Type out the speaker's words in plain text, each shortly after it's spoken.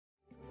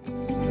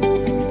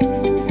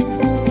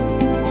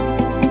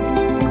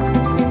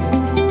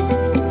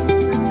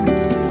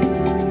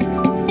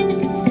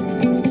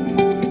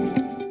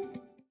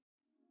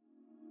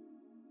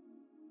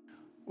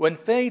When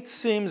faith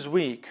seems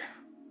weak,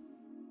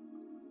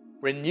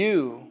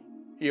 renew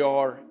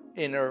your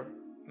inner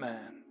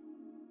man.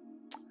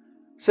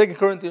 2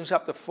 Corinthians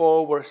chapter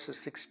 4, verses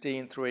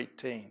 16 through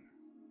 18.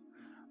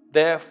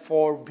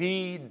 Therefore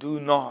we do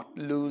not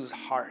lose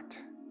heart.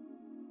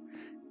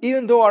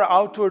 Even though our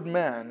outward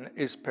man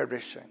is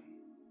perishing,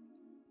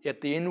 yet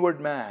the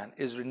inward man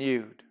is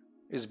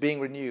being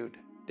renewed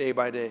day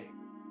by day.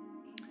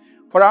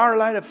 For our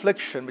light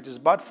affliction, which is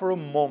but for a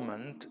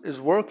moment, is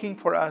working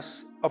for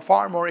us a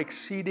far more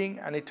exceeding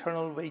and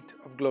eternal weight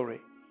of glory.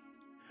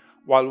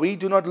 While we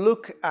do not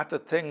look at the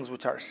things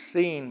which are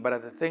seen, but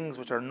at the things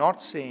which are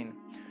not seen.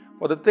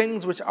 For the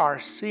things which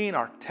are seen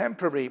are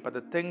temporary, but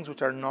the things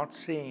which are not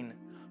seen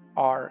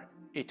are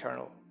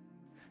eternal.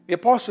 The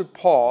Apostle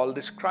Paul,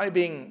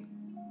 describing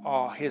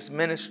his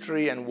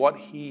ministry and what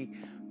he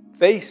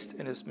faced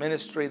in his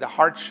ministry, the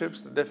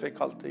hardships, the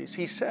difficulties,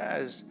 he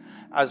says,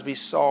 as we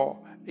saw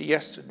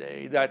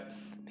yesterday, that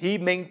he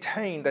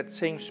maintained that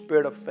same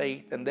spirit of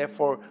faith, and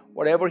therefore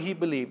whatever he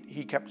believed,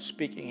 he kept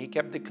speaking, he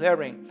kept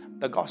declaring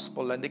the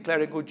gospel and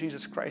declaring who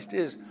Jesus Christ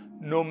is,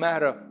 no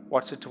matter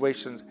what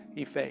situations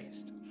he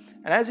faced.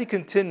 And as he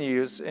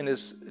continues in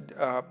his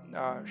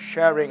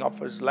sharing of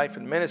his life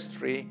and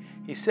ministry,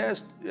 he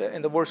says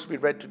in the verse we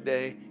read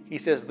today, he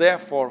says,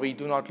 therefore we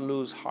do not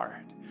lose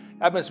heart.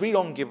 That means we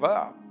don't give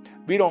up,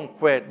 we don't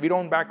quit, we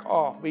don't back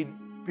off, we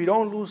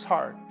don't lose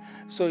heart.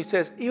 So he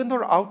says, even though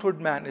our outward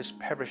man is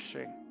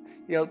perishing,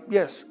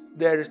 yes,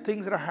 there are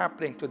things that are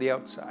happening to the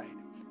outside,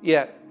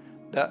 yet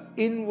the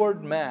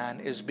inward man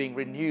is being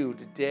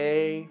renewed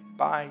day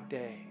by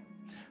day.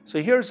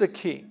 So here's the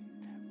key.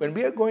 When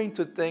we are going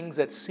to things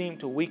that seem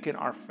to weaken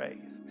our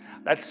faith,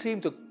 that seem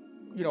to,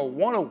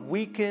 want to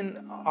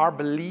weaken our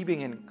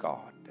believing in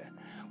God,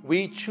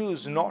 we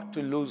choose not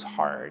to lose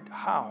heart.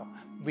 How?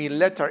 We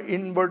let our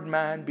inward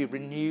man be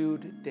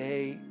renewed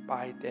day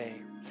by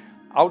day.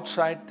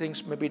 Outside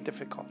things may be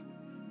difficult,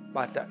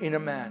 but the inner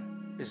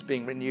man is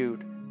being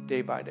renewed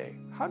day by day.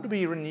 How do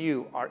we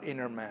renew our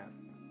inner man?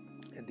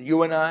 And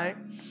you and I,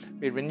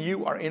 we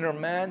renew our inner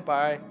man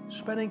by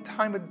spending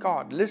time with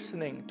God,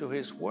 listening to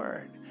His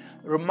Word,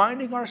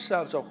 reminding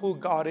ourselves of who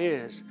God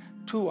is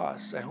to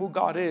us and who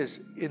God is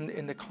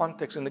in the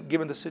context and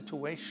given the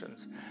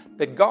situations.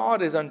 That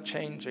God is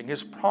unchanging,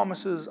 His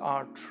promises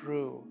are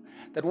true,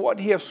 that what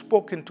He has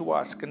spoken to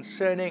us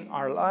concerning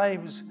our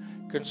lives,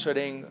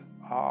 concerning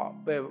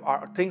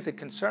our things that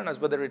concern us,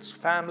 whether it's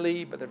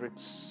family, whether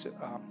it's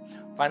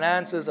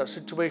finances or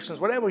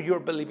situations, whatever you're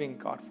believing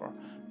God for,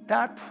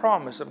 that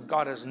promise of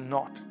God has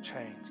not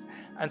changed.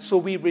 And so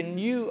we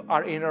renew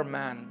our inner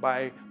man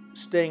by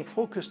staying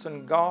focused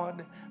on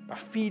God, by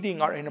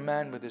feeding our inner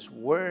man with His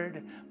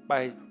Word,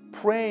 by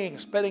praying,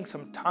 spending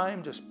some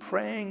time just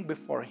praying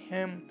before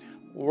Him,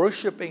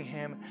 worshiping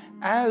Him.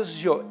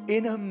 As your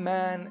inner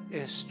man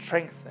is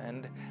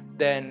strengthened,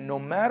 then no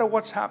matter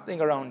what's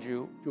happening around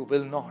you, you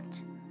will not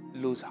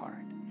lose heart.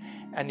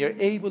 And you're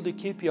able to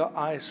keep your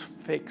eyes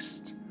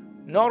fixed,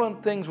 not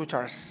on things which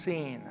are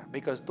seen,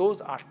 because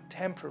those are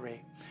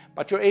temporary,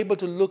 but you're able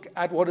to look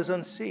at what is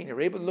unseen.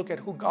 You're able to look at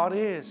who God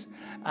is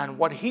and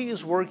what He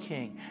is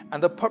working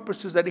and the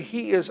purposes that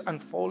He is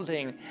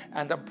unfolding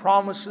and the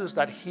promises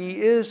that He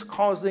is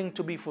causing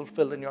to be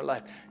fulfilled in your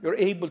life. You're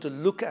able to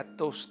look at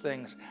those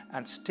things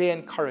and stay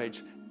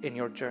encouraged in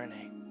your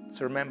journey.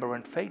 So remember,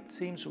 when faith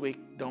seems weak,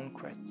 don't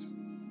quit.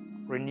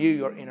 Renew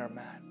your inner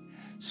man.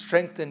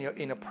 Strengthen your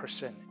inner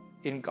person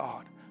in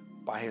God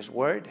by His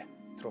Word,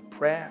 through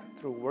prayer,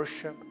 through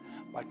worship,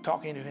 by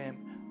talking to Him,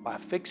 by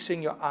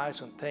fixing your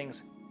eyes on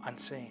things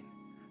unseen.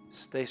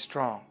 Stay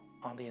strong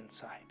on the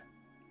inside.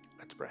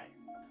 Let's pray.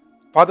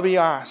 Father, we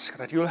ask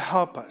that you'll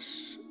help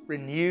us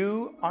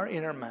renew our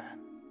inner man.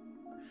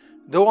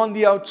 Though on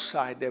the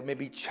outside there may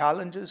be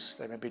challenges,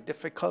 there may be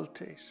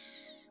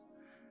difficulties,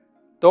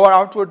 though our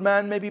outward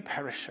man may be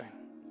perishing,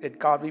 yet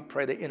God, we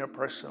pray the inner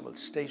person will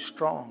stay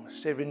strong,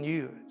 stay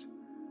renewed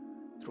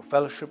through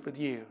fellowship with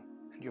you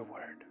and your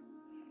word.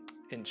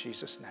 In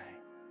Jesus' name,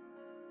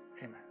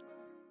 amen.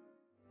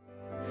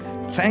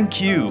 Thank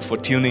you for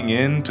tuning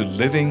in to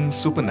Living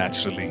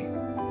Supernaturally.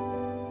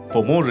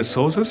 For more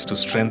resources to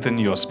strengthen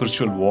your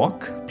spiritual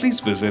walk, please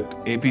visit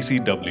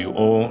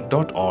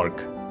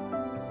apcwo.org.